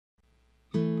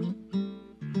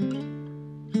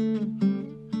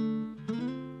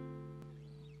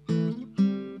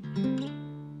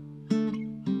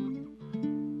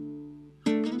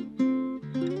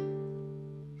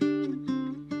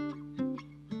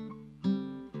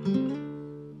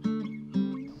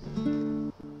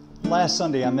Last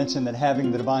Sunday I mentioned that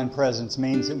having the divine presence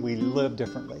means that we live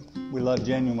differently. We love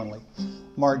genuinely.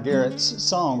 Mark Garrett's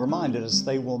song reminded us,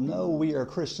 "They will know we are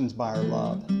Christians by our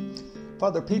love."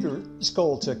 Father Peter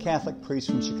Skoltz, a Catholic priest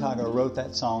from Chicago, wrote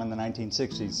that song in the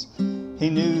 1960s. He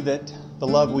knew that the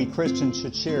love we Christians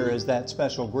should share is that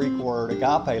special Greek word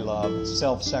agape love,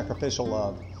 self-sacrificial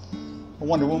love. I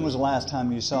wonder, when was the last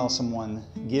time you saw someone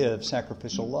give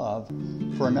sacrificial love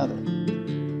for another?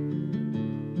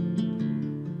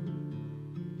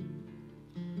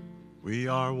 We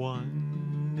are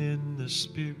one in the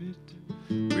Spirit.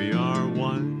 We are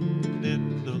one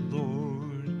in the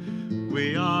Lord.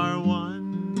 We are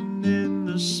one in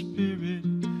the Spirit.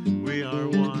 We are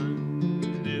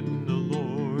one in the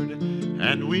Lord.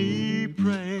 And we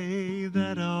pray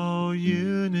that our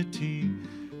unity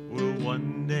will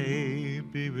one day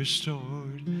be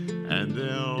restored. And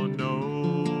they'll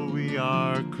know we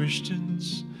are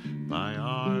Christians by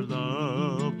our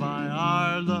love, by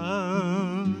our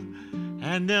love.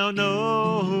 And they'll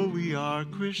know we are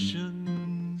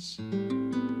Christians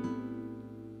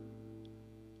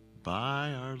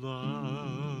by our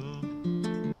love.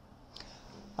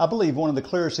 I believe one of the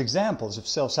clearest examples of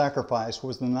self-sacrifice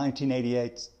was the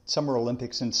 1988 Summer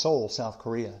Olympics in Seoul, South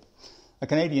Korea. A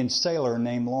Canadian sailor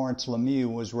named Lawrence Lemieux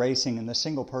was racing in the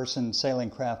single-person sailing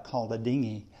craft called a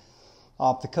dinghy.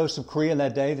 Off the coast of Korea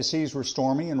that day, the seas were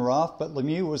stormy and rough, but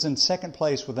Lemieux was in second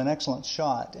place with an excellent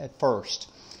shot at first.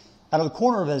 Out of the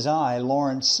corner of his eye,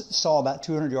 Lawrence saw about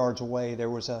 200 yards away there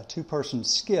was a two-person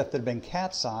skiff that had been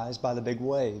capsized by the big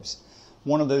waves.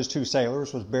 One of those two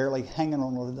sailors was barely hanging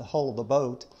on the hull of the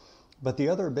boat, but the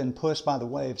other had been pushed by the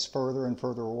waves further and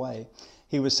further away.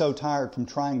 He was so tired from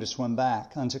trying to swim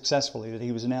back unsuccessfully that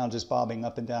he was now just bobbing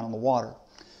up and down on the water.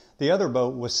 The other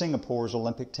boat was Singapore's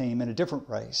Olympic team in a different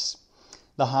race.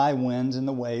 The high winds and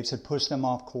the waves had pushed them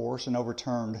off course and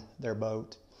overturned their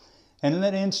boat. And in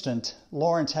that instant,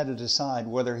 Lawrence had to decide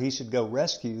whether he should go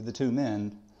rescue the two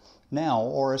men now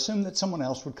or assume that someone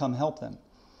else would come help them.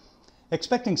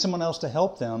 Expecting someone else to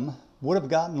help them would have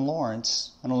gotten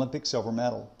Lawrence an Olympic silver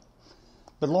medal.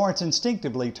 But Lawrence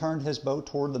instinctively turned his boat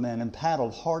toward the men and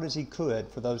paddled hard as he could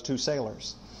for those two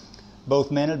sailors. Both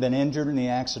men had been injured in the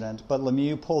accident, but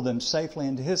Lemieux pulled them safely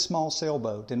into his small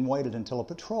sailboat and waited until a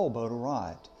patrol boat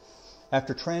arrived.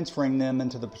 After transferring them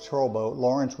into the patrol boat,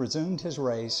 Lawrence resumed his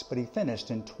race, but he finished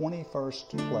in 21st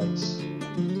place.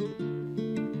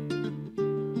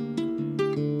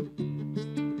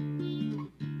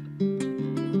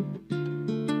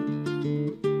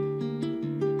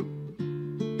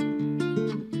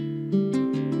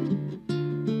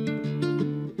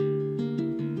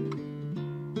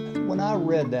 When I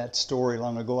read that story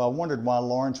long ago, I wondered why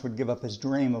Lawrence would give up his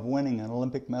dream of winning an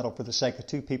Olympic medal for the sake of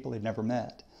two people he'd never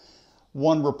met.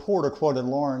 One reporter quoted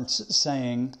Lawrence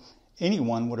saying,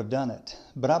 "Anyone would have done it,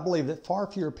 but I believe that far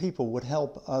fewer people would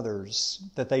help others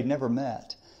that they'd never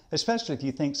met, especially if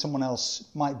you think someone else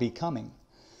might be coming."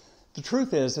 The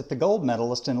truth is that the gold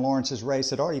medalist in Lawrence's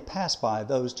race had already passed by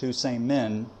those two same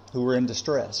men who were in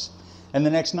distress, and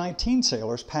the next 19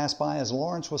 sailors passed by as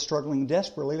Lawrence was struggling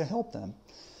desperately to help them.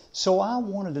 So I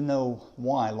wanted to know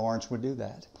why Lawrence would do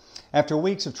that. After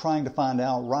weeks of trying to find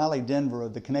out, Riley Denver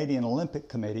of the Canadian Olympic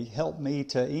Committee helped me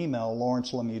to email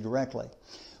Lawrence Lemieux directly.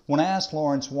 When I asked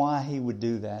Lawrence why he would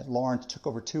do that, Lawrence took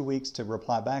over 2 weeks to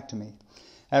reply back to me.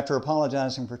 After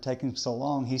apologizing for taking so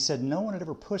long, he said no one had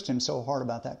ever pushed him so hard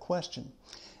about that question,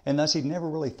 and thus he'd never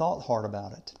really thought hard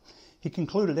about it. He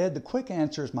concluded, "Ed, the quick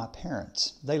answer is my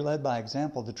parents. They led by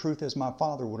example. The truth is my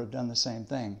father would have done the same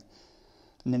thing."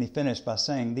 And then he finished by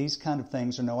saying, "These kind of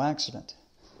things are no accident."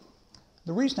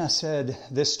 The reason I said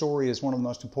this story is one of the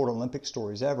most important Olympic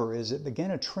stories ever is it began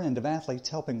a trend of athletes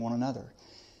helping one another.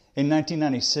 In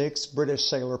 1996, British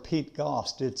sailor Pete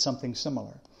Goss did something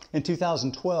similar. In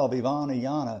 2012, Ivan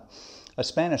Ayana, a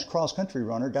Spanish cross-country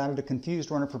runner, guided a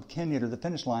confused runner from Kenya to the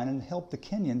finish line and helped the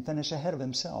Kenyan finish ahead of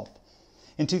himself.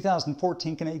 In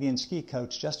 2014, Canadian ski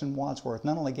coach Justin Wadsworth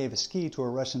not only gave a ski to a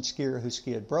Russian skier whose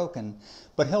ski had broken,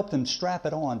 but helped him strap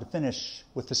it on to finish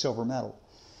with the silver medal.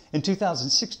 In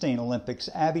 2016 Olympics,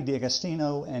 Abby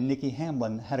D'Agostino and Nikki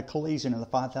Hamblin had a collision in the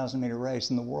 5,000-meter race,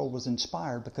 and the world was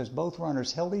inspired because both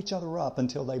runners held each other up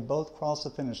until they both crossed the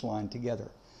finish line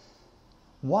together.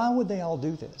 Why would they all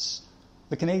do this?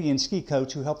 The Canadian ski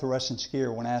coach who helped the Russian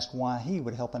skier, when asked why he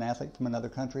would help an athlete from another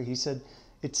country, he said,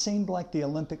 "It seemed like the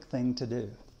Olympic thing to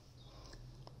do."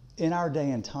 In our day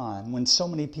and time, when so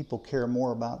many people care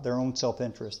more about their own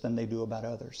self-interest than they do about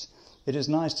others, it is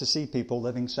nice to see people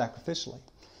living sacrificially.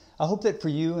 I hope that for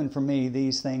you and for me,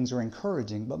 these things are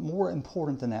encouraging, but more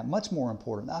important than that, much more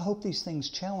important, I hope these things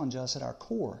challenge us at our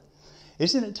core.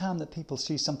 Isn't it time that people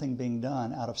see something being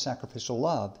done out of sacrificial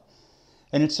love?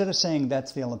 And instead of saying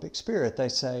that's the Olympic spirit, they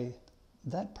say,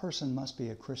 that person must be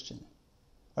a Christian.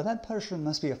 Or that person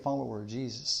must be a follower of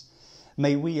Jesus.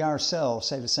 May we ourselves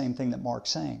say the same thing that Mark's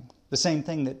saying. The same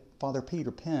thing that Father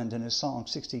Peter penned in his song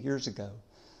 60 years ago.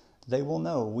 They will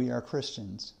know we are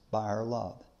Christians by our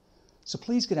love. So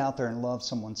please get out there and love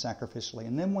someone sacrificially.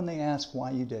 And then when they ask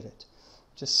why you did it,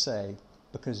 just say,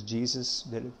 because Jesus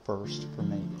did it first for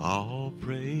me. All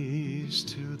praise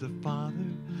to the Father,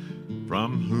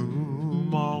 from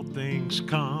whom all things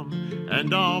come,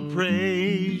 and all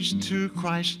praise to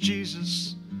Christ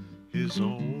Jesus, his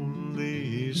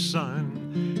only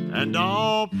Son, and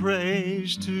all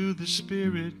praise to the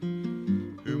Spirit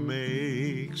who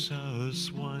makes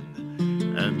us one.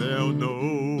 And they'll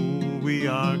know we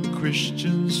are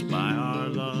Christians by our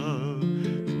love,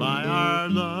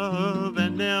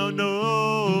 and they'll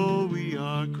know we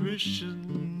are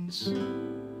Christians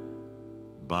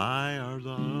by our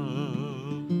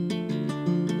love.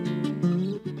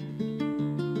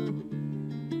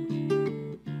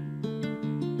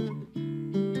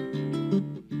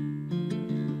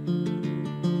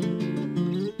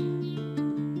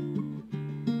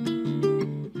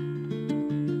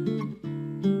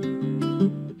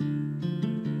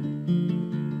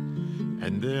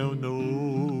 And they'll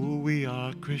know we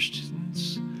are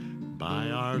Christians by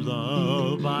our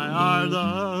love,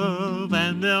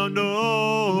 and they'll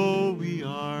know we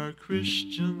are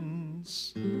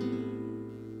Christians